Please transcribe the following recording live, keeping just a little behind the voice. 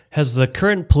Has the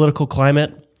current political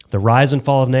climate, the rise and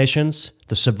fall of nations,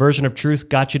 the subversion of truth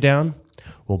got you down?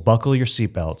 Well, buckle your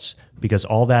seatbelts, because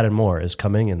all that and more is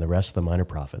coming in the rest of the Minor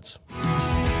Prophets.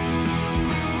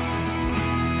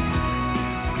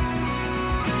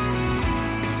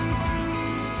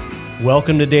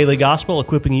 Welcome to Daily Gospel,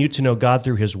 equipping you to know God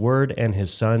through His Word and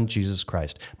His Son, Jesus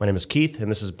Christ. My name is Keith, and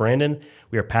this is Brandon.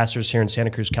 We are pastors here in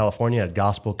Santa Cruz, California at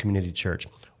Gospel Community Church.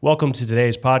 Welcome to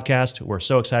today's podcast. We're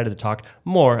so excited to talk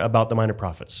more about the Minor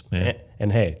Prophets. Yeah.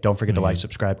 And hey, don't forget to like,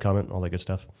 subscribe, comment, all that good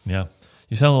stuff. Yeah.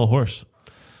 You sound a little hoarse.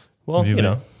 Well, you've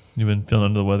been feeling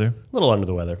under the weather? A little under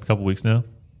the weather. A couple weeks now?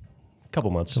 Couple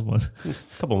months.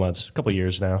 Couple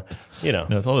years now. No,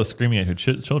 it's all the screaming at your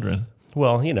children.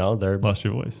 Well, they're... Lost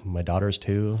your voice. My daughter's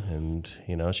 2, and,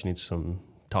 she needs some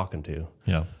talking to.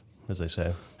 Yeah. As they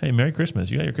say. Hey, Merry Christmas.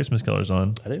 You got your Christmas colors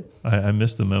on. I do. I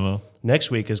missed the memo.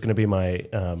 Next week is going to be my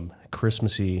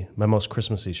my most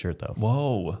Christmassy shirt, though.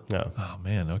 Whoa. Yeah. Oh,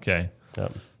 man. Okay.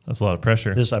 Yep. That's a lot of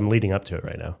pressure. I'm leading up to it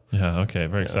right now. Yeah, okay.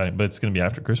 Very exciting. But it's going to be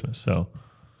after Christmas, so.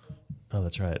 Oh,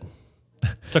 that's right.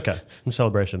 It's okay. It's a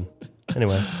celebration.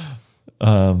 Anyway.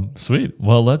 Sweet.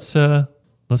 Well, let's talk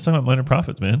about Minor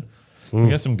Prophets, man. We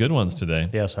got some good ones today.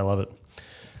 Yes, I love it.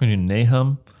 We do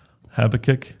Nahum,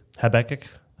 Habakkuk. Habakkuk.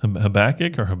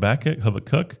 Habakkuk.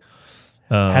 Habakkuk.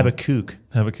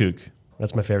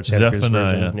 That's my favorite Santa Cruz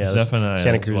version. Yeah, Zephaniah.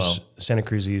 Santa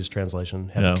Cruzese translation.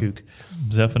 Habakkuk.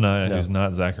 Yeah. Zephaniah, who's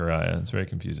not Zechariah. It's very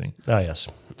confusing. Oh, yes.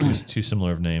 Too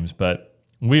similar of names, but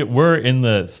we're in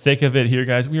the thick of it here,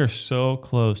 guys. We are so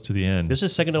close to the end. This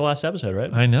is second to last episode,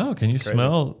 right? I know. Can you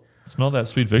smell that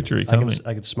sweet victory coming?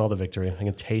 I can smell the victory. I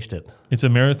can taste it. It's a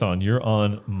marathon. You're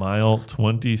on mile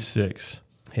 26.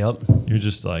 Yep. You're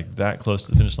just like that close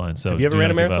to the finish line. So have you ever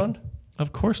ran a marathon?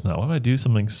 Of course not. Why would I do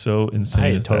something so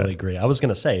insane? I totally agree. I was going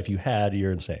to say, if you had,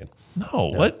 you're insane.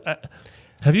 No. What?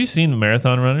 Have you seen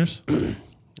marathon runners?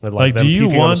 like do you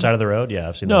want on the side of the road? Yeah,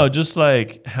 I've seen. No, just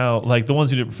like how the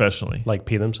ones who do it professionally, like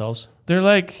pee themselves. They're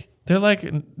like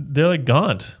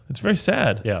gaunt. It's very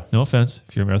sad. Yeah. No offense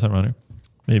if you're a marathon runner.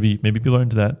 Maybe people are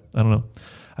into that. I don't know.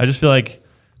 I just feel like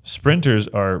sprinters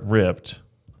are ripped,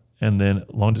 and then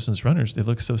long distance runners, they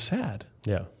look so sad.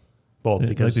 Yeah. Well,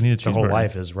 because their whole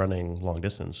life is running long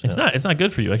distance. It's not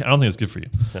good for you. Like, I don't think it's good for you.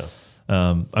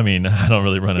 No. I mean, I don't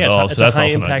really run at all, so that's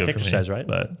also not good exercise, for me. Right?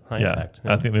 But high impact.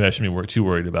 Yeah. I think maybe I shouldn't be too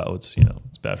worried about what's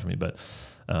it's bad for me. But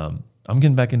I'm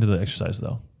getting back into the exercise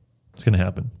though. It's going to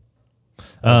happen.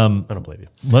 I don't believe you.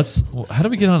 How do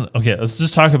we get on? Okay, let's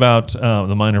just talk about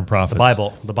the Minor Prophets.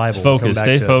 The Bible.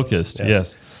 Stay focused.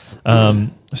 Yes.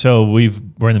 So we're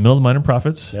in the middle of the Minor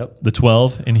Prophets. Yep. The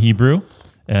 12 in Hebrew,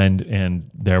 and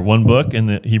they're one book in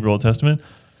the Hebrew Old Testament.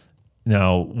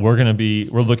 Now we're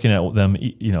looking at them,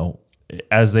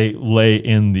 as they lay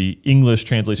in the English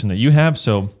translation that you have.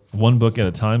 So one book at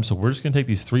a time. So we're just going to take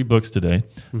these 3 books today,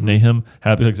 Nahum,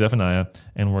 Habakkuk, Zephaniah,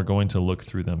 and we're going to look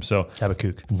through them. So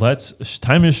Habakkuk.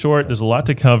 Time is short. There's a lot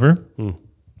to cover.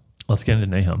 Let's get into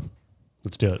Nahum.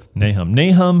 Let's do it.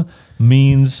 Nahum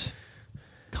means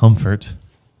comfort,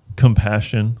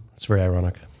 compassion. It's very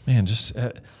ironic. Man, just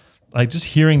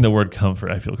hearing the word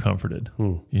comfort, I feel comforted.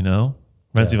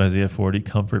 Reminds me of Isaiah 40,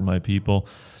 comfort my people.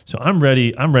 So I'm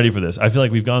ready for this. I feel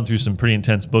like we've gone through some pretty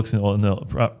intense books in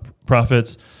the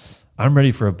prophets. I'm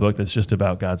ready for a book that's just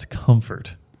about God's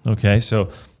comfort. Okay, so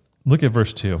look at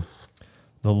verse 2.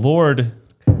 The Lord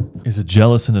is a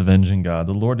jealous and avenging God.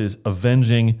 The Lord is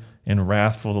avenging and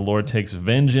wrathful. The Lord takes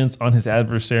vengeance on his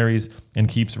adversaries and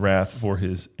keeps wrath for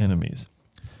his enemies.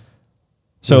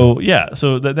 So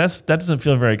that doesn't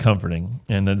feel very comforting.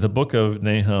 And the book of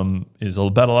Nahum is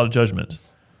about a lot of judgment.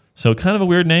 So kind of a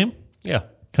weird name. Yeah.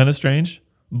 Kind of strange.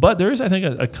 But there is, I think,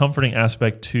 a comforting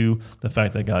aspect to the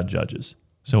fact that God judges.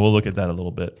 So we'll look at that a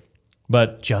little bit.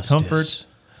 But Justice. Comfort,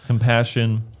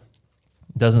 compassion,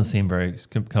 doesn't seem very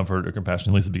comfort or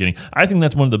compassion, at least at the beginning. I think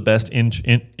that's one of the best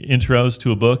intros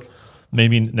to a book,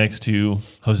 maybe next to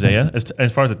Hosea,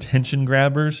 as far as attention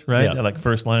grabbers, right? Yeah. Like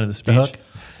first line of the speech. The hook.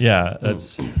 Yeah,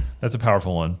 that's a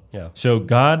powerful one. Yeah. So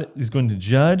God is going to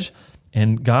judge,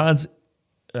 and God's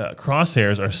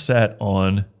crosshairs are set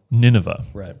on Nineveh.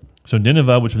 Right. So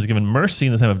Nineveh, which was given mercy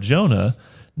in the time of Jonah,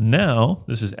 now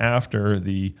this is after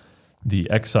the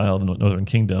exile of the northern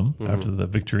kingdom, after the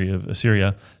victory of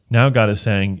Assyria. Now God is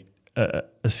saying,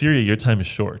 Assyria, your time is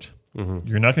short.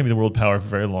 You're not going to be the world power for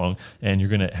very long, and you're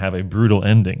going to have a brutal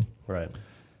ending. Right.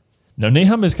 Now,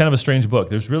 Nahum is kind of a strange book.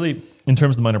 There's really, in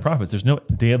terms of the Minor Prophets, there's no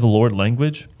day of the Lord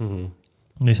language. At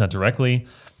least not directly.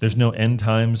 There's no end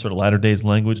times, sort of latter days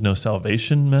language, no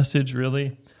salvation message,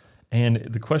 really. And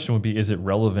the question would be, is it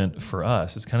relevant for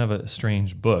us? It's kind of a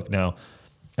strange book. Now,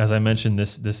 as I mentioned,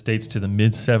 this dates to the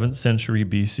mid-7th century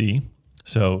BC.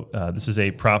 So this is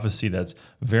a prophecy that's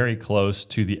very close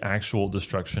to the actual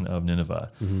destruction of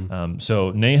Nineveh. So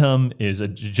Nahum is a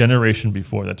generation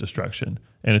before that destruction,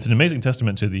 and it's an amazing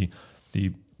testament to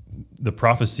the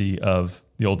prophecy of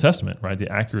the Old Testament, right?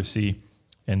 The accuracy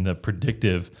and the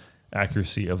predictive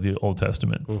accuracy of the Old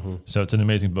Testament. So it's an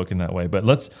amazing book in that way. But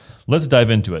let's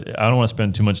dive into it. I don't want to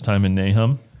spend too much time in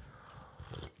Nahum.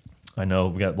 I know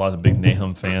we got lots of big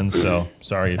Nahum fans, so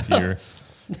sorry if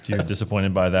you're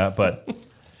disappointed by that. But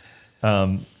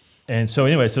and so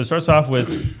anyway, so it starts off with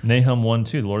Nahum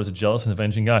 1:2. The Lord is a jealous and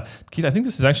avenging God. Keith, I think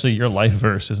this is actually your life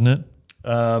verse, isn't it?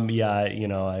 Yeah,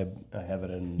 I have it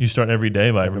in. You start every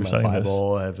day by reciting my this.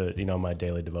 Bible. I have it, my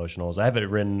daily devotionals. I have it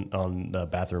written on the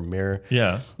bathroom mirror.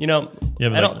 Yeah. I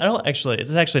don't actually.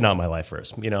 It's actually not my life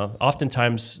verse.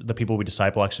 Oftentimes the people we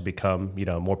disciple actually become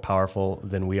more powerful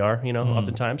than we are.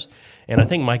 Oftentimes, and I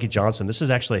think Mikey Johnson. This is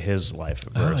actually his life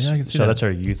verse. Yeah, I can see that. That's our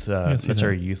youth. That's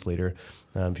our youth leader.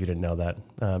 If you didn't know that,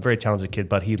 very talented kid,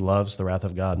 but he loves the wrath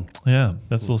of God. Yeah,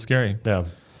 that's a little scary. Yeah.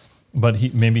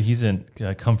 But maybe he's a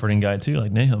comforting guy too,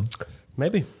 like Nahum.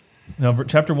 Maybe. Now,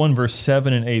 chapter 1, verse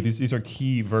 7 and 8, these are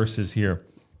key verses here.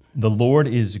 The Lord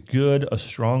is good, a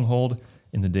stronghold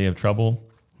in the day of trouble.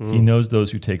 He knows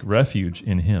those who take refuge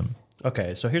in him.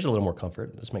 Okay, so here's a little more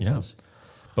comfort. This makes sense.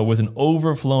 But with an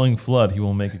overflowing flood, he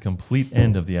will make a complete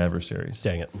end of the adversaries.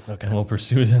 Dang it. Okay. And will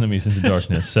pursue his enemies into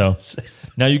darkness. So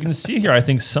now you can see here, I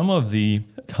think, some of the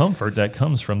comfort that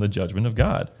comes from the judgment of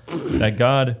God. That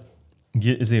God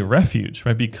is a refuge,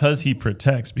 right? Because he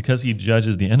protects, because he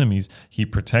judges the enemies, he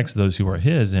protects those who are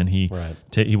his, and he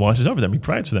watches over them, he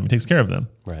provides for them, he takes care of them.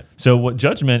 Right. So what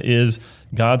judgment is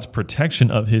God's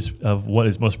protection of what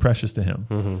is most precious to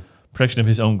him. Protection of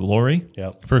his own glory,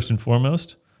 first and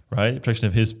foremost, right? Protection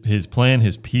of his plan,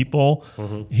 his people.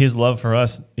 His love for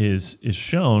us is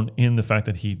shown in the fact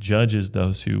that he judges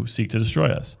those who seek to destroy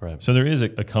us. Right. So there is a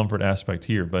comfort aspect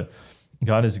here, but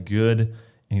God is good,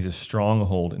 and he's a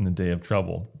stronghold in the day of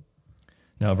trouble.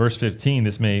 Now, verse 15,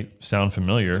 this may sound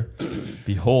familiar.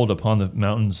 Behold, upon the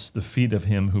mountains, the feet of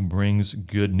him who brings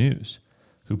good news,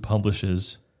 who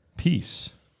publishes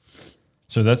peace.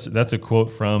 So that's a quote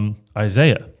from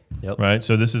Isaiah, right?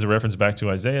 So this is a reference back to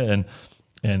Isaiah,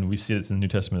 and we see it's in the New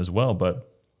Testament as well.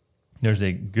 But there's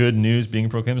a good news being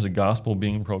proclaimed, there's a gospel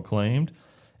being proclaimed,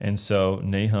 and so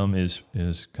Nahum is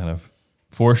kind of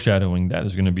foreshadowing that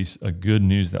there's going to be a good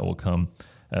news that will come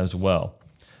as well.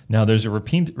 Now, there's a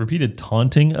repeated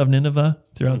taunting of Nineveh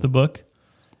throughout the book,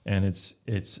 and it's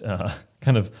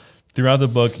kind of throughout the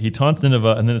book, he taunts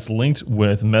Nineveh, and then it's linked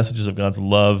with messages of God's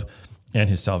love and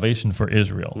his salvation for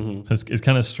Israel. So it's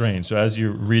kind of strange. So as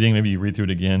you're reading, maybe you read through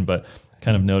it again, but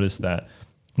kind of notice that.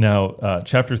 Now,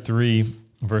 chapter 3,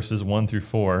 verses 1 through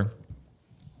 4,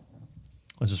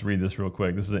 let's just read this real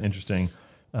quick. This is an interesting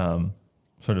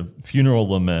sort of funeral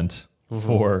lament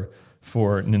for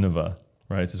Nineveh.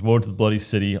 Right, it says, "Woe to the bloody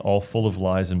city, all full of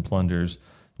lies and plunders,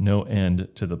 no end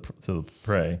to the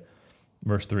prey."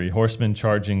 Verse 3, "Horsemen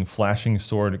charging, flashing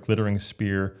sword, glittering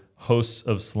spear, hosts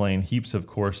of slain, heaps of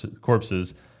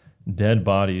corpses, dead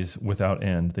bodies without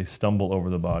end. They stumble over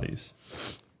the bodies.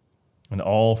 And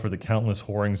all for the countless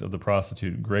whorings of the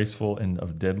prostitute, graceful and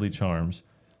of deadly charms,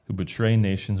 who betray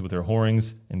nations with their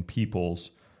whorings and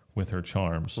peoples with her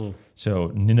charms."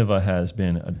 So Nineveh has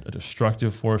been a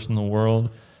destructive force in the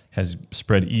world, has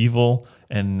spread evil,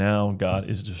 and now God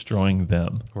is destroying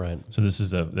them. Right. So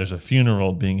there's a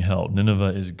funeral being held.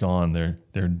 Nineveh is gone.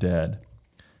 They're dead.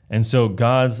 And so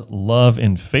God's love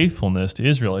and faithfulness to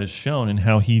Israel is shown in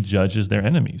how he judges their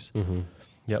enemies.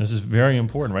 This is very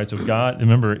important, right? So God,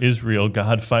 remember Israel,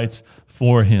 God fights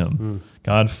for him.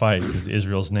 God fights is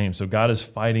Israel's name. So God is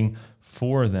fighting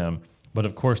for them. But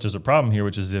of course, there's a problem here,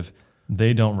 which is if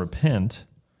they don't repent,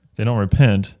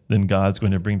 then God's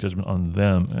going to bring judgment on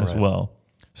them as well.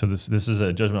 So this is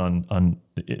a judgment on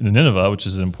Nineveh, which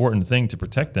is an important thing to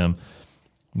protect them.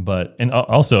 And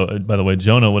also, by the way,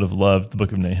 Jonah would have loved the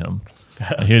book of Nahum.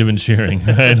 He would have been cheering,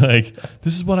 right? Like,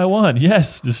 this is what I want.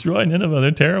 Yes, destroy Nineveh. They're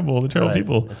terrible. They're terrible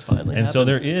people. That's finally and happened. So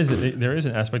there is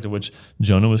an aspect of which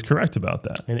Jonah was correct about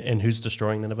that. And who's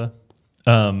destroying Nineveh?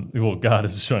 Well, God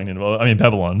is destroying Nineveh. I mean,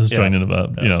 Babylon is destroying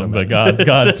Nineveh, but God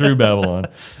God through Babylon.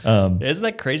 Isn't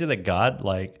that crazy that God,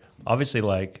 obviously,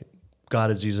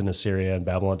 God is using Assyria and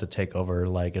Babylon to take over,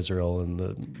 Israel and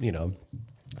the,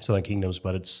 southern kingdoms,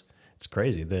 but it's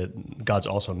crazy that God's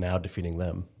also now defeating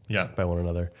them by one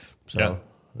another. So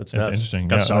it's interesting.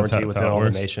 God's sovereignty that's within how it all the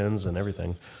works. Nations and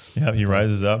everything. Yeah, he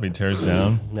rises up, he tears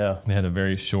down. They had a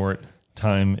very short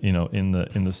time, in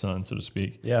the sun, so to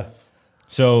speak. Yeah.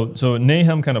 So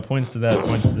Nahum kind of points to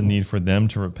the need for them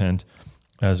to repent.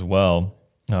 as well,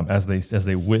 as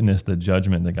they witness the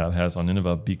judgment that God has on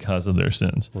Nineveh because of their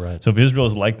sins. Right. So if Israel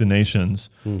is like the nations,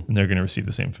 then they're going to receive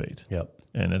the same fate. Yep.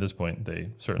 And at this point, they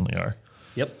certainly are.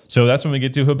 Yep. So that's when we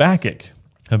get to Habakkuk.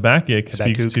 Habakkuk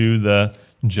speaks to the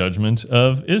judgment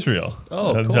of Israel.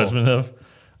 Oh, the cool. judgment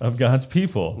of God's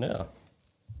people. Yeah.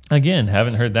 Again,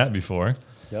 haven't heard that before.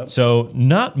 Yep. So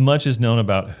not much is known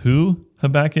about who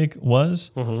Habakkuk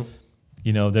was. Mm-hmm.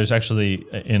 You know, there's actually,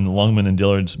 in Longman and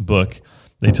Dillard's book,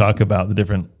 they talk about the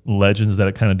different legends that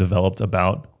it kind of developed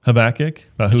about Habakkuk,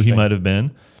 about who he might have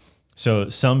been. So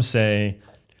some say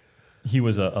he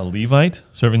was a Levite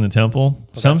serving the temple.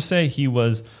 Okay. Some say he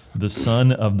was the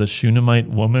son of the Shunammite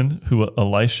woman who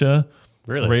Elisha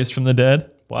raised from the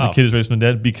dead. Wow. The kid is raised from the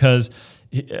dead, because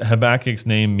Habakkuk's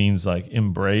name means like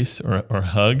embrace or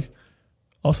hug.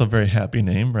 Also a very happy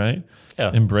name, right?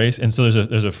 Yeah. Embrace. And so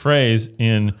there's a phrase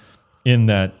in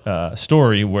that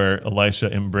story where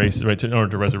Elisha embraces, right, in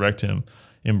order to resurrect him,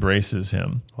 embraces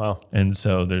him. Wow. And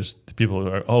so there's people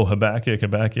who are, Habakkuk,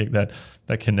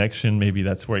 that connection, maybe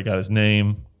that's where he got his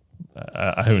name.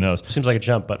 Who knows? Seems like a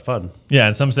jump, but fun. Yeah,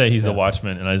 and some say he's the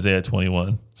watchman in Isaiah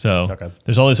 21. So Okay.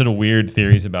 there's all these sort of weird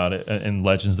theories about it and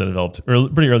legends that developed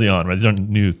pretty early on, right? These aren't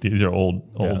new, these are old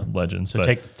legends. So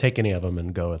but take any of them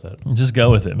and go with it. just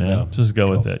go with it, man. Yeah. Just go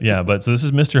with it. Yeah, but so this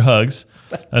is Mr. Hugs.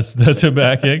 That's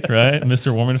Habakkuk, right?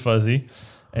 Mr. Warm and Fuzzy.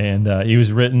 And he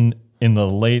was written in the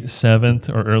late 7th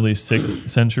or early 6th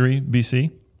century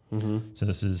BC. Mm-hmm. So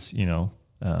this is,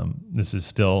 this is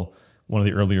still one of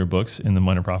the earlier books in the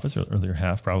Minor Prophets, or earlier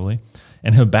half probably.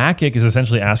 And Habakkuk is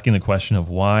essentially asking the question of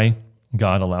why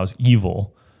God allows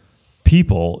evil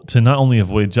people to not only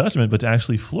avoid judgment, but to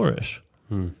actually flourish.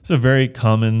 It's a very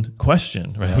common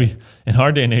question, right? Yeah. In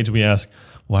our day and age, we ask,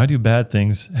 why do bad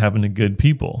things happen to good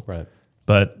people? Right.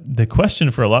 But the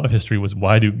question for a lot of history was,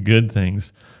 why do good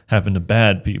things happen to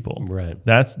bad people? Right.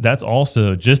 That's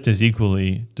also just as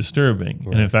equally disturbing.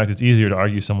 Right. And in fact, it's easier to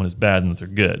argue someone is bad than that they're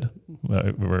good.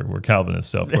 We're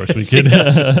Calvinists, so of course we could.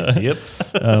 Yep.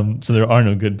 So there are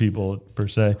no good people per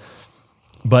se.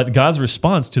 But God's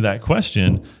response to that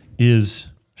question is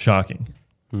shocking.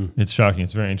 It's shocking.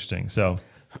 It's very interesting. So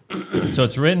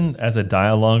it's written as a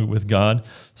dialogue with God.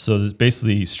 So it's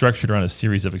basically structured around a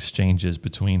series of exchanges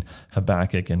between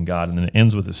Habakkuk and God. And then it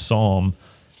ends with a psalm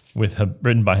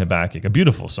written by Habakkuk, a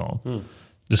beautiful psalm,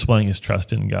 displaying his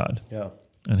trust in God. Yeah.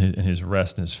 And his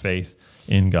rest and his faith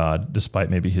in God, despite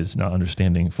maybe his not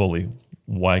understanding fully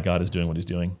why God is doing what he's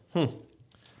doing.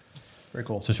 Very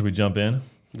cool. So should we jump in?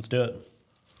 Let's do it.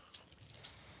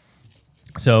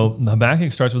 So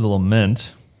Habakkuk starts with a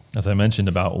lament, as I mentioned,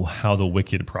 about how the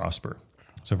wicked prosper.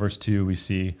 So verse 2, we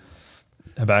see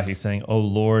Habakkuk saying, "O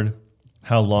Lord,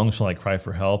 how long shall I cry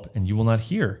for help, and you will not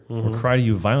hear, or cry to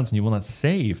you violence, and you will not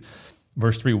save?"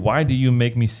 Verse 3, "Why do you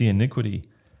make me see iniquity,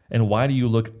 and why do you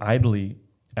look idly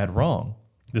at wrong?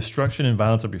 Destruction and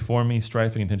violence are before me,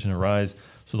 strife and contention arise.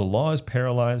 So the law is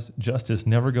paralyzed, justice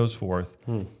never goes forth,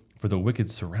 for the wicked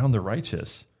surround the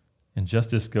righteous, and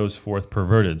justice goes forth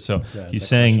perverted." So he's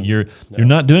saying you're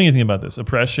not doing anything about this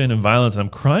oppression and violence, and I'm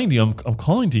crying to you, I'm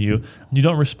calling to you, and you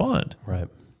don't respond. Right.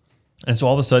 And so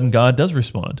all of a sudden, God does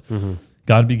respond.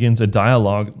 God begins a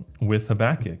dialogue with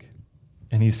Habakkuk,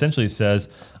 and he essentially says,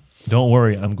 "Don't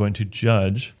worry, I'm going to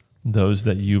judge those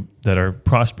that are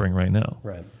prospering right now."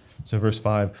 Right. So verse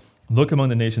 5, "Look among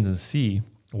the nations and see,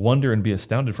 wonder and be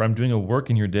astounded, for I'm doing a work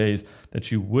in your days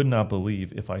that you would not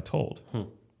believe if I told.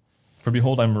 For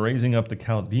behold, I'm raising up the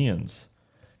Chaldeans,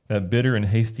 that bitter and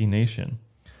hasty nation."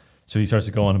 So he starts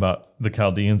to go on about the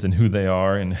Chaldeans and who they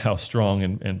are and how strong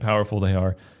and powerful they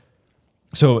are.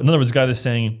 So in other words, God is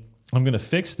saying, I'm going to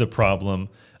fix the problem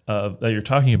that you're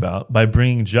talking about by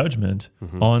bringing judgment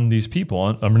on these people.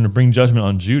 I'm going to bring judgment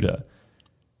on Judah.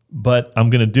 But I'm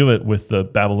going to do it with the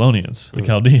Babylonians, the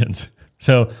Chaldeans.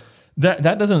 So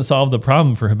that doesn't solve the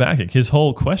problem for Habakkuk. His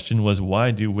whole question was,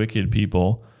 why do wicked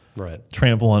people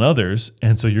trample on others?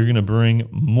 And so you're going to bring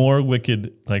more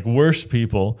wicked, like worse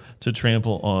people to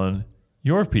trample on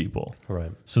your people.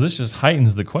 Right. So this just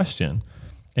heightens the question.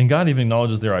 And God even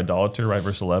acknowledges their idolater, right?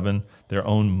 Verse 11, their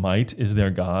own might is their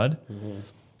God.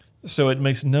 So it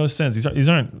makes no sense. These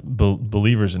aren't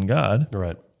believers in God.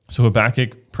 Right. So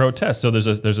Habakkuk protests. So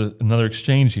there's another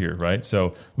exchange here, right?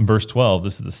 So in verse 12,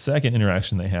 this is the second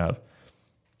interaction they have.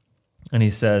 And he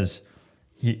says,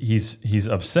 he's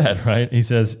upset, right? He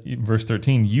says, verse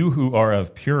 13, "You who are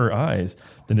of purer eyes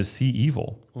than to see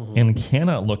evil and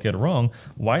cannot look at wrong,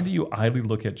 why do you idly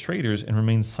look at traitors and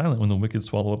remain silent when the wicked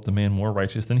swallow up the man more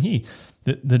righteous than he?"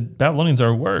 The Babylonians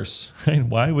are worse, right?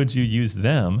 Why would you use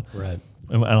them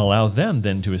and allow them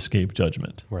then to escape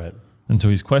judgment? Right. And so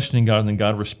he's questioning God, and then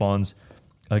God responds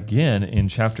again in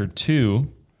chapter 2,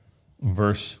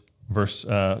 verse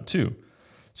 2.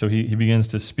 So he begins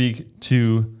to speak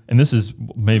to, and this is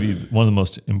maybe one of the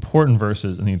most important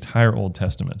verses in the entire Old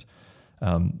Testament.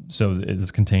 So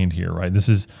it's contained here, right? This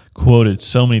is quoted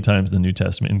so many times in the New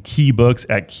Testament in key books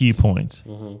at key points.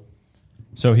 Mm-hmm.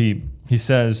 So he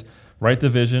says, write the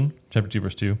vision, chapter 2,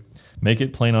 verse 2, make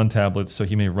it plain on tablets so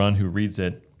he may run who reads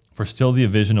it. For still the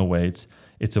vision awaits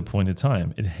its appointed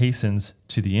time. It hastens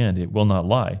to the end. It will not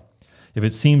lie. If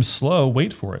it seems slow,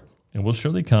 wait for it. It will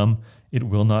surely come. It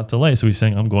will not delay. So he's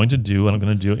saying, I'm going to do what I'm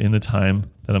going to do in the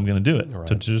time that I'm going to do it. Right.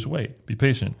 So just wait. Be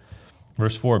patient.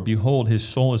 Verse 4, behold, his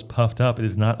soul is puffed up. It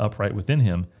is not upright within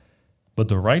him. But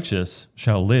the righteous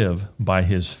shall live by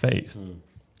his faith.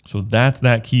 So that's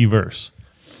that key verse.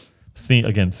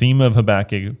 Theme of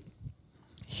Habakkuk.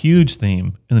 Huge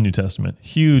theme in the New Testament.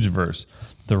 Huge verse.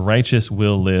 The righteous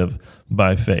will live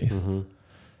by faith. Mm-hmm.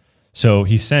 So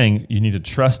he's saying, you need to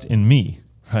trust in me,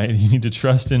 right? You need to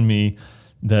trust in me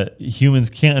that humans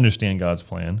can't understand God's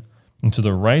plan. And so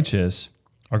the righteous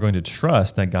are going to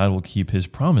trust that God will keep his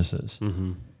promises.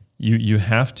 Mm-hmm. You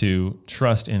have to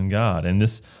trust in God. And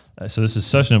this is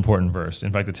such an important verse.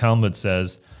 In fact, the Talmud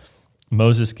says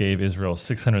Moses gave Israel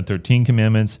 613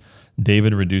 commandments.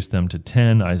 David reduced them to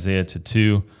 10, Isaiah to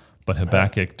 2, but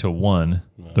Habakkuk to 1.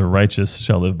 The righteous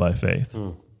shall live by faith.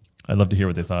 I'd love to hear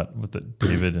what they thought with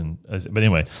David and Isaiah. But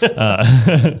anyway,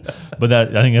 but I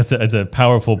think that's a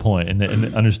powerful point, and they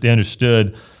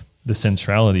understood the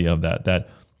centrality of that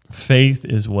faith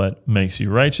is what makes you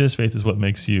righteous. Faith is what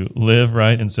makes you live,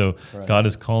 right? And so God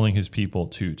is calling his people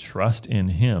to trust in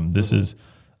him. This is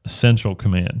a central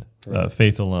command,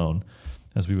 faith alone,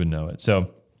 as we would know it.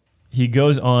 So he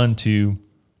goes on to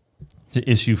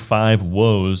issue 5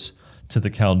 woes to the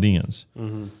Chaldeans.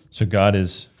 Mm-hmm. So God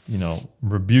is,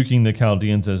 rebuking the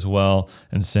Chaldeans as well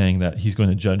and saying that he's going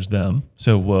to judge them.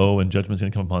 So woe and judgment is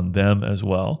going to come upon them as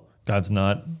well. God's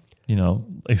not,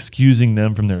 excusing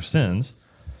them from their sins.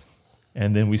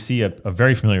 And then we see a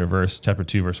very familiar verse, chapter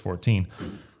 2, verse 14.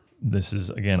 This is,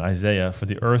 again, Isaiah. For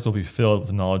the earth will be filled with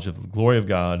the knowledge of the glory of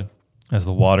God as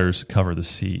the waters cover the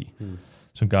sea.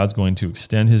 So God's going to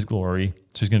extend his glory.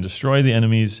 So he's going to destroy the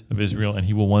enemies of Israel, and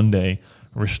he will one day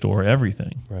restore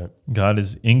everything. Right. God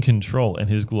is in control, and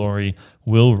his glory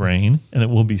will reign, and it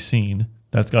will be seen.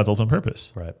 That's God's ultimate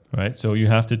purpose. Right. So you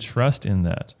have to trust in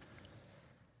that.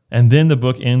 And then the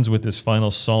book ends with this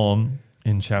final psalm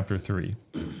in chapter 3.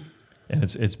 And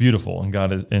it's beautiful, and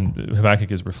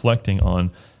Habakkuk is reflecting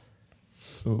on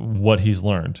what he's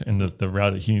learned and the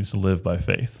route that he needs to live by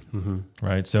faith. Mm-hmm.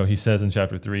 Right. So he says in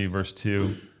chapter 3, verse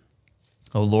 2,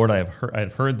 O Lord, I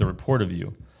have heard the report of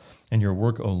you, and your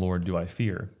work, O Lord, do I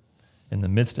fear. In the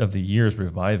midst of the years,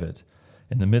 revive it.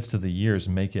 In the midst of the years,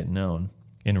 make it known.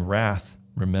 In wrath,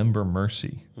 remember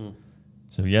mercy.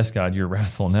 So yes, God, you're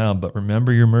wrathful now, but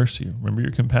remember your mercy. Remember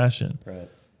your compassion. Right.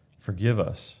 Forgive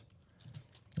us.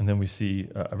 And then we see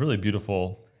a really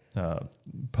beautiful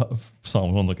psalm.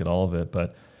 We won't look at all of it,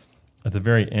 but at the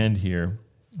very end here,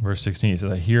 verse 16, it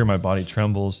says, I hear my body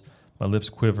trembles, my lips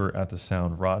quiver at the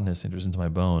sound, rottenness enters into my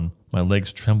bone, my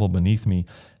legs tremble beneath me,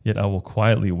 yet I will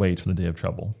quietly wait for the day of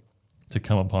trouble to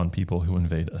come upon people who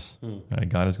invade us. Right?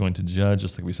 God is going to judge,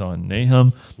 just like we saw in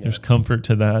Nahum. Yeah. There's comfort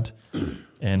to that.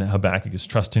 And Habakkuk is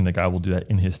trusting that God will do that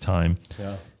in his time.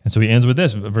 Yeah. And so he ends with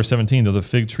this, verse 17, though the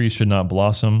fig tree should not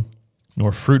blossom,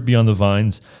 nor fruit be on the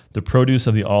vines, the produce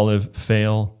of the olive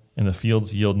fail, and the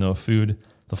fields yield no food,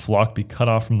 the flock be cut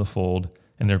off from the fold,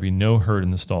 and there be no herd in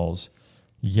the stalls,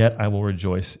 yet I will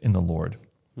rejoice in the Lord.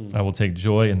 I will take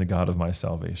joy in the God of my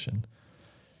salvation.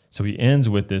 So he ends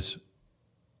with this,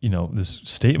 this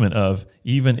statement of,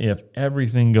 even if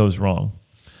everything goes wrong,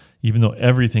 even though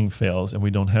everything fails and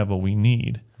we don't have what we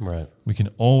need, right, we can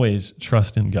always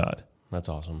trust in God. That's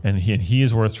awesome. And he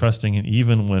is worth trusting in,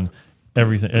 even when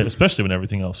everything, especially when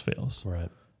everything else fails. Right.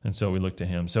 And so we look to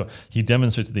him. So he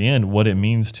demonstrates at the end what it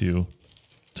means to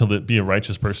be a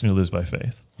righteous person who lives by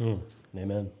faith.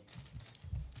 Amen.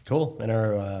 Cool. And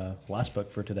our last book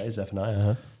for today, Zephaniah.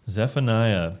 Huh?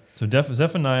 Zephaniah. So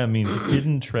Zephaniah means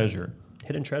hidden treasure.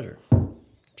 Hidden treasure.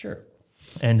 Sure.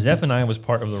 And Zephaniah was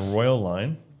part of the royal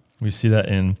line. We see that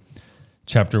in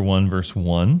chapter 1, verse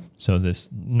 1. So this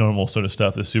normal sort of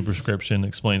stuff, the superscription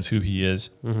explains who he is.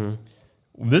 Mm-hmm.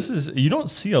 You don't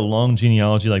see a long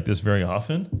genealogy like this very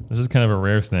often. This is kind of a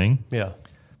rare thing. Yeah.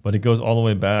 But it goes all the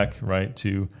way back, right,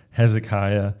 to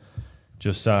Hezekiah,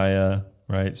 Josiah,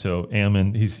 right? So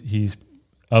Ammon, he's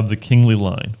of the kingly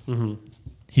line. Mm-hmm.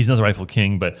 He's not the rightful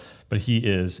king, but he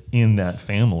is in that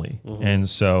family. Mm-hmm. And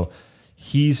so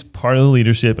he's part of the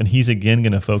leadership, and he's again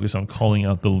going to focus on calling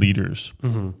out the leaders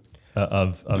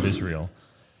of Israel.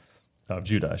 of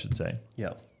Judah, I should say.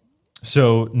 Yeah.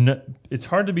 So it's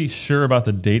hard to be sure about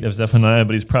the date of Zephaniah,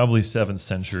 but he's probably 7th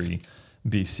century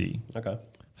BC. Okay.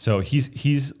 So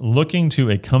he's looking to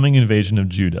a coming invasion of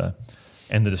Judah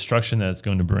and the destruction that it's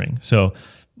going to bring. So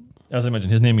as I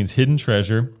mentioned, his name means hidden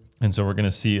treasure, and so we're going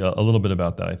to see a little bit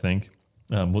about that, I think.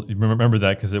 Remember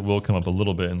that because it will come up a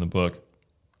little bit in the book.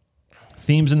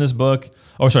 Themes in this book,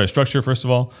 structure, first of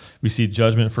all. We see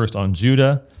judgment first on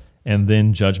Judah, and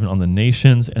then judgment on the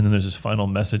nations, and then there's this final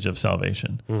message of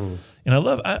salvation. Mm. And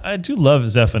I do love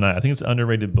Zephaniah. I think it's an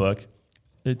underrated book.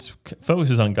 It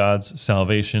focuses on God's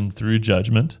salvation through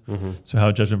judgment, so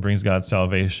how judgment brings God's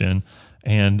salvation,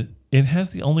 and it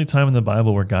has the only time in the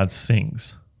Bible where God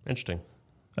sings. Interesting.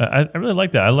 I really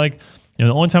like that. I like,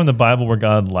 the only time in the Bible where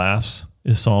God laughs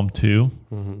is Psalm 2,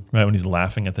 right, when he's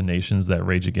laughing at the nations that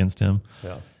rage against him.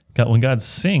 Yeah. When God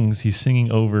sings, he's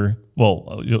singing over.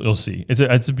 Well, you'll see.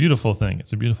 It's a beautiful thing.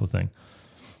 It's a beautiful thing.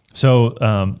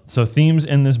 So themes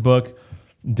in this book: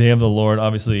 Day of the Lord,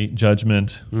 obviously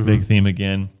judgment, big theme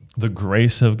again. The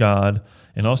grace of God,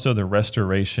 and also the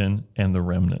restoration and the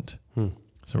remnant.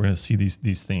 So we're going to see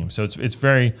these themes. So it's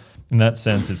very, in that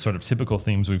sense, it's sort of typical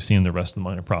themes we've seen in the rest of the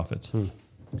minor prophets.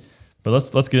 But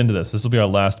let's get into this. This will be our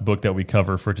last book that we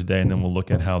cover for today, and then we'll look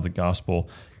at how the gospel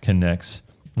connects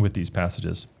with these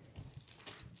passages.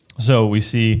 So we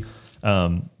see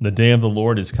the day of the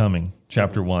Lord is coming,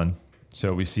 chapter 1.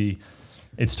 So we see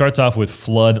it starts off with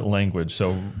flood language.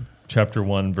 So chapter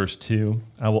 1, verse 2,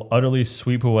 I will utterly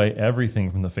sweep away everything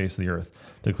from the face of the earth,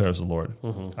 declares the Lord.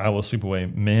 I will sweep away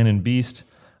man and beast.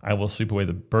 I will sweep away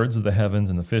the birds of the heavens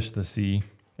and the fish of the sea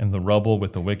and the rubble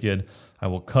with the wicked. I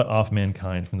will cut off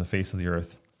mankind from the face of the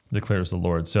earth, declares the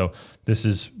Lord. So this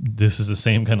is the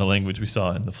same kind of language we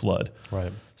saw in the flood.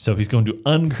 Right. So he's going to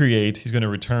uncreate. He's going to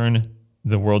return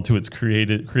the world to its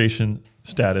creation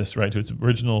status, right, to its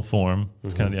original form.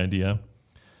 That's kind of the idea.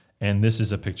 And this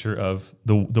is a picture of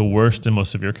the worst and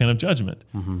most severe kind of judgment.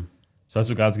 So that's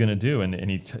what God's going to do. And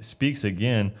he speaks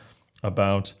again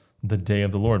about the day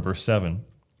of the Lord. Verse 7,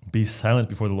 be silent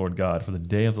before the Lord God, for the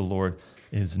day of the Lord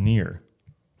is near.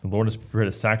 The Lord has prepared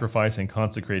a sacrifice and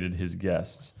consecrated his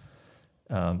guests.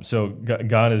 So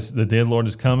God is, the day of the Lord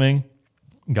is coming.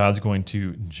 God's going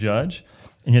to judge.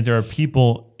 And yet there are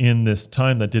people in this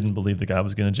time that didn't believe that God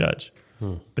was going to judge.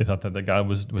 They thought that God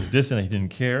was distant, he didn't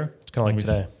care. It's kind of like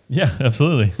today. Yeah,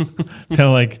 absolutely. It's kind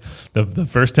of like the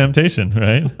first temptation,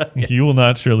 right? Yeah. You will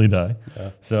not surely die.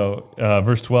 Yeah. So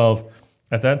verse 12,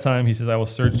 at that time he says, I will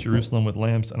search Jerusalem with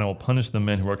lamps, and I will punish the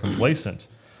men who are complacent,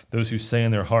 those who say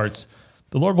in their hearts,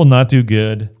 the Lord will not do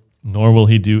good, nor will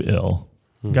he do ill.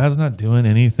 God's not doing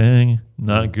anything,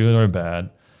 not good or bad.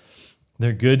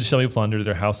 Their goods shall be plundered,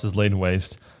 their houses laid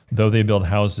waste. Though they build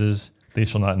houses, they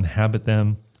shall not inhabit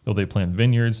them. Though they plant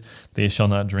vineyards, they shall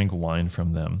not drink wine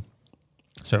from them.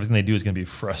 So everything they do is going to be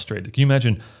frustrated. Can you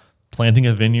imagine planting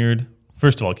a vineyard?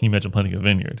 First of all, can you imagine planting a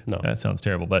vineyard? No. That sounds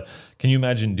terrible. But can you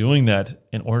imagine doing that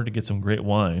in order to get some great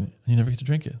wine and you never get to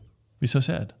drink it? It'd be so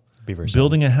sad. Be very sad.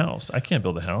 Building a house. I can't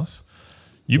build a house.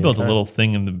 You built a little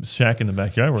thing in the shack in the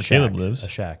backyard where Caleb lives. A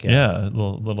shack, yeah. Yeah, a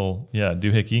little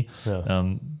doohickey.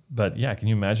 Yeah. But yeah, can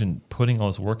you imagine putting all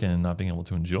this work in and not being able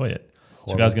to enjoy it?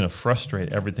 Horrible. So God's going to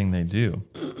frustrate everything they do.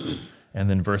 And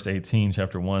then verse 18,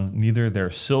 chapter 1, neither their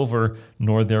silver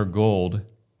nor their gold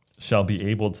shall be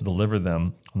able to deliver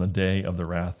them on the day of the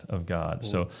wrath of God. Ooh.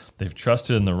 So they've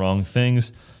trusted in the wrong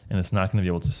things, and it's not going to be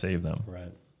able to save them.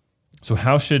 Right. So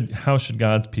how should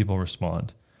God's people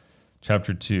respond?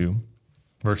 Chapter 2,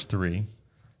 verse 3,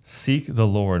 seek the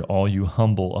Lord, all you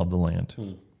humble of the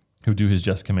land, who do his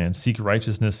just commands. Seek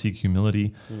righteousness, seek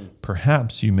humility.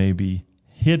 Perhaps you may be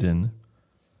hidden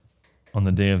on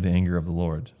the day of the anger of the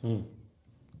Lord.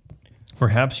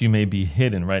 Perhaps you may be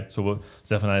hidden, right? So what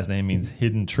Zephaniah's name means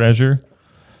hidden treasure.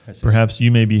 Perhaps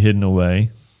you may be hidden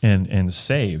away and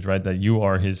saved, right? That you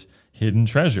are his hidden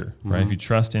treasure, right? If you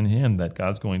trust in him, that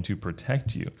God's going to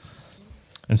protect you.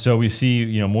 And so we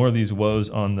see, more of these woes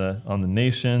on the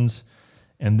nations.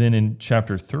 And then in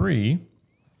chapter 3,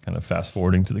 kind of fast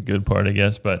forwarding to the good part, I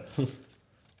guess, but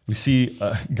we see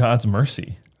God's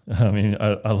mercy. I mean,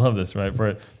 I love this, right?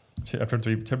 For chapter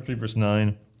 3, verse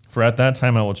 9, for at that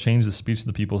time I will change the speech of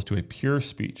the peoples to a pure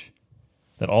speech,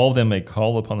 that all of them may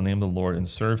call upon the name of the Lord and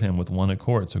serve him with one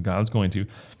accord. So God's going to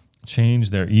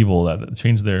change their evil,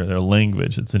 change their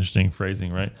language. It's interesting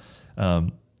phrasing, right?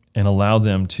 And allow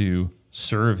them to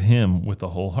serve him with the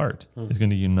whole heart. He's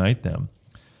going to unite them.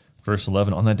 Verse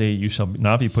 11, on that day you shall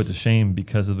not be put to shame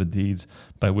because of the deeds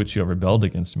by which you have rebelled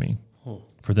against me.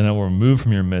 For For then I will remove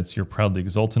from your midst your proudly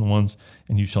exultant ones,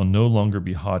 and you shall no longer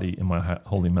be haughty in my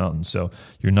holy mountain. So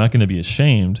you're not going to be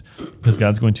ashamed because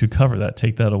God's going to cover that,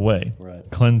 take that away,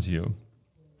 cleanse you.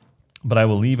 But I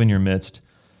will leave in your midst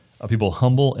a people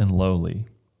humble and lowly.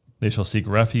 They shall seek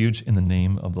refuge in the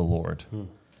name of the Lord.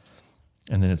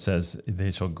 And then it says,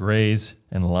 they shall graze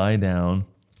and lie down,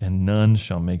 and none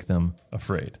shall make them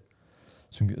afraid.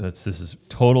 So this is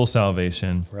total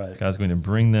salvation. Right. God's going to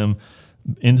bring them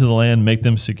into the land, make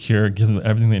them secure, give them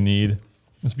everything they need.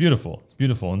 It's beautiful. It's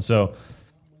beautiful. And so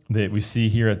we see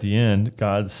here at the end,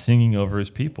 God singing over his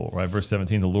people, right? Verse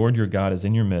 17, the Lord your God is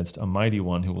in your midst, a mighty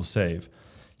one who will save.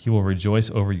 He will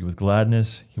rejoice over you with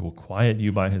gladness. He will quiet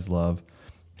you by his love.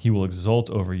 He will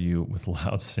exult over you with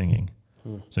loud singing.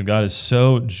 So God is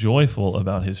so joyful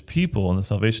about his people and the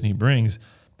salvation he brings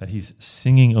that he's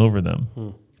singing over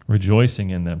them, rejoicing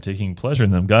in them, taking pleasure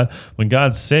in them. When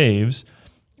God saves,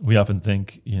 we often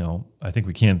think, I think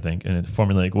we can think in a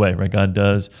formulaic way, right? God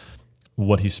does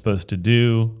what he's supposed to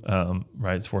do,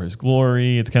 right? It's for his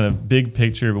glory. It's kind of big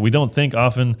picture, but we don't think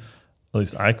often, at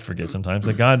least I forget sometimes,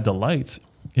 that God delights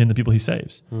in the people he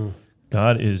saves.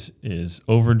 God is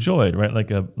overjoyed, right?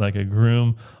 Like a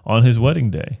groom on his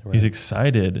wedding day. Right. He's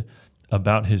excited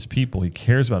about his people. He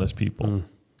cares about his people.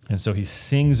 And so he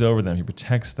sings over them, he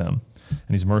protects them, and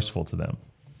he's merciful to them.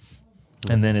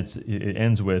 And then it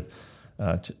ends with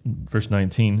verse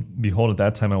 19, behold, at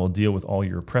that time I will deal with all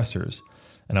your oppressors,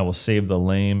 and I will save the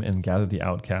lame and gather the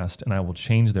outcast, and I will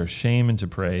change their shame into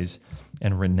praise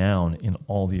and renown in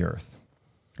all the earth.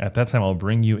 At that time I'll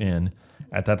bring you in,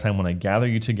 at that time when I gather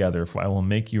you together, for I will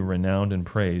make you renowned and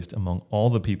praised among all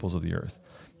the peoples of the earth,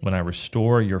 when I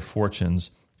restore your fortunes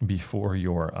before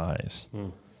your eyes.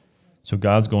 So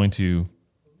God's going to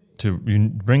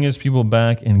bring his people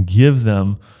back and give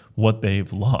them what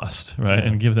they've lost, right?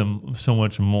 And give them so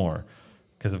much more.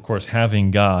 Because, of course, having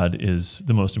God is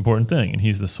the most important thing, and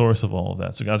he's the source of all of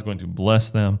that. So God's going to bless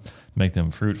them, make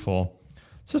them fruitful.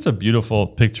 It's just a beautiful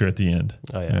picture at the end,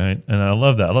 right? And I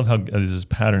love that. I love how there's this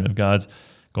pattern of God's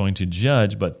going to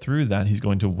judge, but through that, he's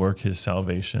going to work his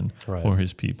salvation for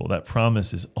his people. That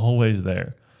promise is always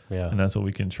there, and that's what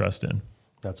we can trust in.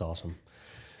 That's awesome.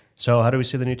 So how do we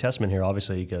see the New Testament here?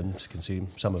 Obviously, you can see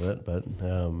some of it, but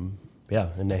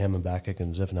in Nahum, Habakkuk,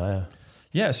 and Zephaniah.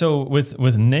 Yeah, so with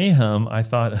Nahum, I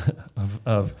thought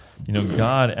of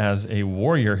God as a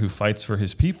warrior who fights for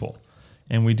his people.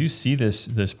 And we do see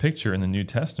this picture in the New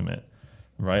Testament,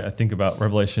 right? I think about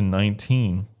Revelation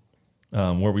 19,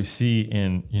 where we see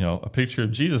a picture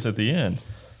of Jesus at the end.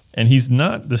 And he's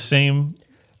not the same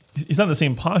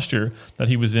posture that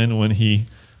he was in when he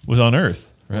was on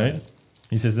earth, right?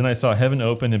 He says, then I saw heaven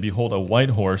open, and behold, a white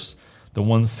horse. The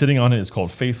one sitting on it is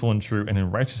called Faithful and True, and in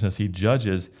righteousness he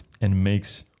judges and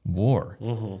makes war.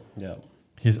 Yeah.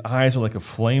 His eyes are like a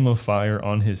flame of fire.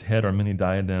 On his head are many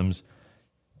diadems.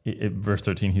 Verse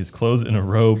 13, he is clothed in a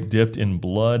robe dipped in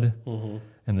blood,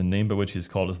 and the name by which he is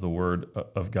called is the Word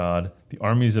of God. The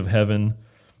armies of heaven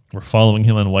were following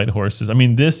him on white horses. I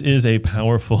mean, this is a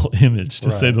powerful image,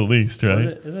 to say the least,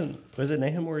 right? Was it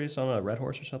Nahum where he's on a red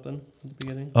horse or something at the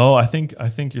beginning? Oh, I think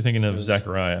you're thinking of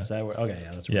Zechariah.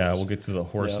 That's we'll get to the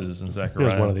horses and Zechariah.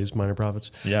 He was one of these minor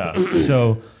prophets. Yeah.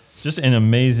 So just an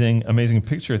amazing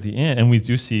picture at the end. And we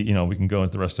do see, we can go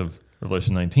into the rest of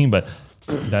Revelation 19, but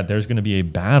that there's going to be a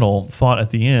battle fought at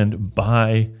the end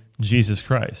by Jesus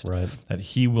Christ. Right. That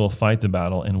he will fight the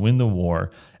battle and win the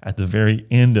war at the very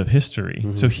end of history.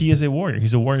 So he is a warrior.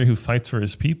 He's a warrior who fights for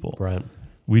his people. Right.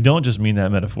 We don't just mean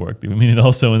that metaphorically. We mean it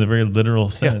also in the very literal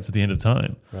sense at the end of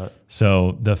time. Right.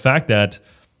 So the fact that,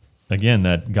 again,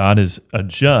 that God is a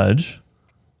judge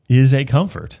is a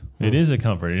comfort. It is a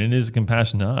comfort, and it is a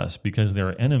compassion to us because there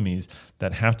are enemies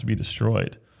that have to be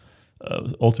destroyed,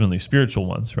 ultimately spiritual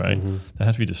ones, right? That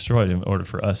have to be destroyed in order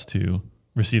for us to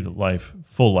receive the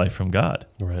full life from God.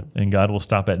 Right. And God will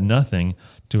stop at nothing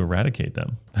to eradicate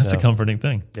them. That's a comforting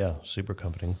thing. Yeah, super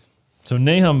comforting. So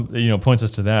Nahum, points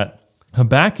us to that.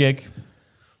 Habakkuk,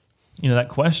 that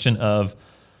question of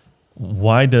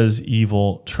why does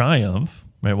evil triumph,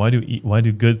 right? Why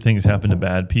do good things happen to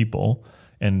bad people,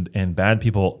 and bad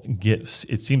people get,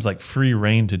 it seems like, free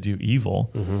reign to do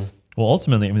evil? Well,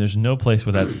 ultimately, there's no place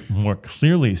where that's more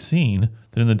clearly seen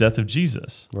than in the death of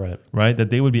Jesus. Right? That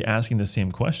they would be asking the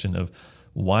same question of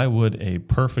why would a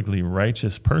perfectly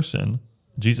righteous person,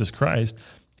 Jesus Christ,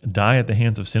 die at the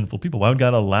hands of sinful people? Why would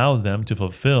God allow them to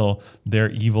fulfill their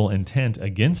evil intent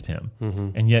against him?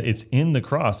 And yet it's in the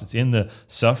cross, it's in the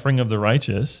suffering of the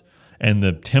righteous and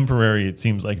the temporary, it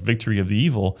seems like, victory of the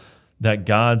evil that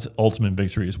God's ultimate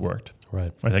victory is worked.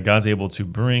 Right? That God's able to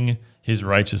bring his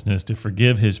righteousness to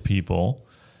forgive his people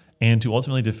and to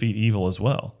ultimately defeat evil as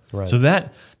well. Right. So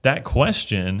that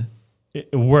question,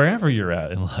 wherever you're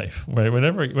at in life, right,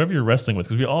 whatever you're wrestling with,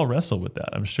 because we all wrestle with that,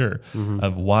 I'm sure,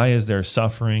 of why is there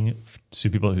suffering to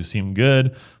people who seem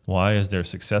good? Why is there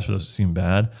success for those who seem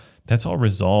bad? That's all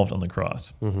resolved on the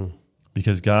cross.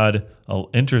 Because God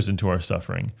enters into our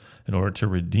suffering in order to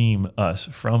redeem us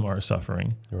from our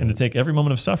suffering and to take every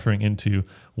moment of suffering and to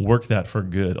work that for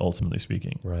good, ultimately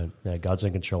speaking. Right. Yeah, God's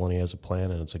in control and he has a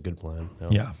plan, and it's a good plan.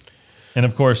 Yeah. And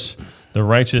of course, the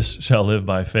righteous shall live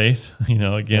by faith,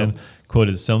 again,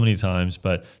 quoted so many times,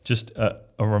 but just a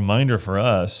reminder for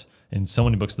us in so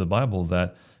many books of the Bible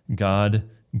that God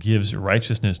gives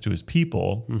righteousness to his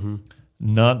people,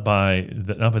 not by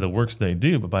the works they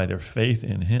do, but by their faith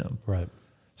in him. Right.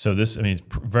 So this, it's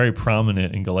very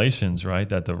prominent in Galatians, right,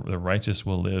 that the righteous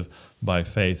will live by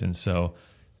faith. And so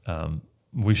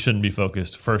we shouldn't be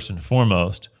focused first and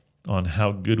foremost on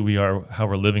how good we are, how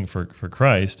we're living for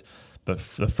Christ. But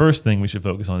the first thing we should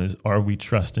focus on is, are we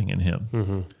trusting in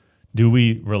him? Do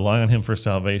we rely on him for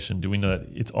salvation? Do we know that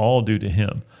it's all due to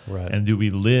him? Right. And do we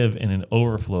live in an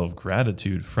overflow of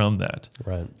gratitude from that?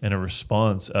 Right. And a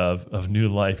response of new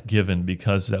life given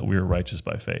because that we're righteous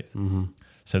by faith.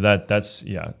 So that's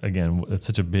again, it's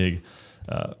such a big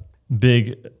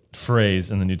phrase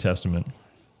in the New Testament.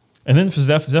 And then for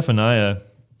Zephaniah,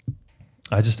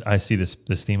 I see this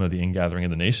theme of the ingathering of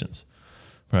the nations,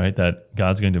 right? That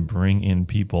God's going to bring in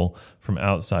people from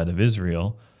outside of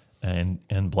Israel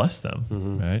and bless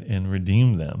them, right? And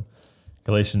redeem them.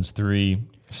 Galatians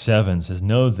 3:7 says,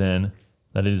 "Know then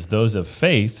that it is those of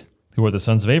faith who are the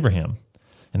sons of Abraham.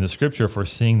 And the scripture,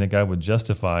 foreseeing that God would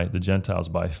justify the Gentiles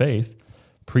by faith,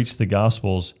 preached the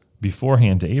gospels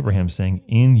beforehand to Abraham, saying,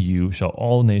 'In you shall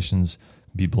all nations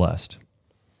be blessed.'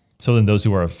 So then those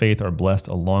who are of faith are blessed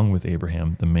along with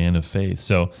Abraham, the man of faith."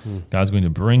 So God's going to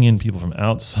bring in people from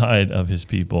outside of his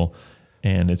people,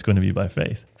 and it's going to be by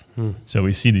faith. So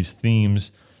we see these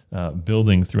themes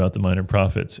building throughout the minor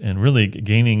prophets and really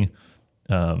gaining,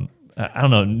 a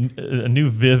new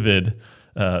vividity,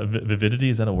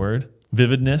 is that a word?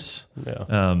 Vividness,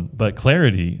 but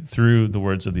clarity through the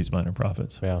words of these minor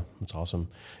prophets. Yeah, that's awesome.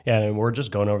 Yeah, and we're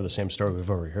just going over the same story we've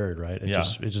already heard, right?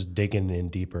 It's just digging in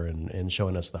deeper and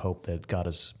showing us the hope that God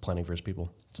is planning for his people.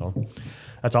 So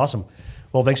that's awesome.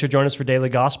 Well, thanks for joining us for Daily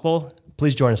Gospel.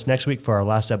 Please join us next week for our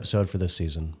last episode for this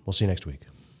season. We'll see you next week.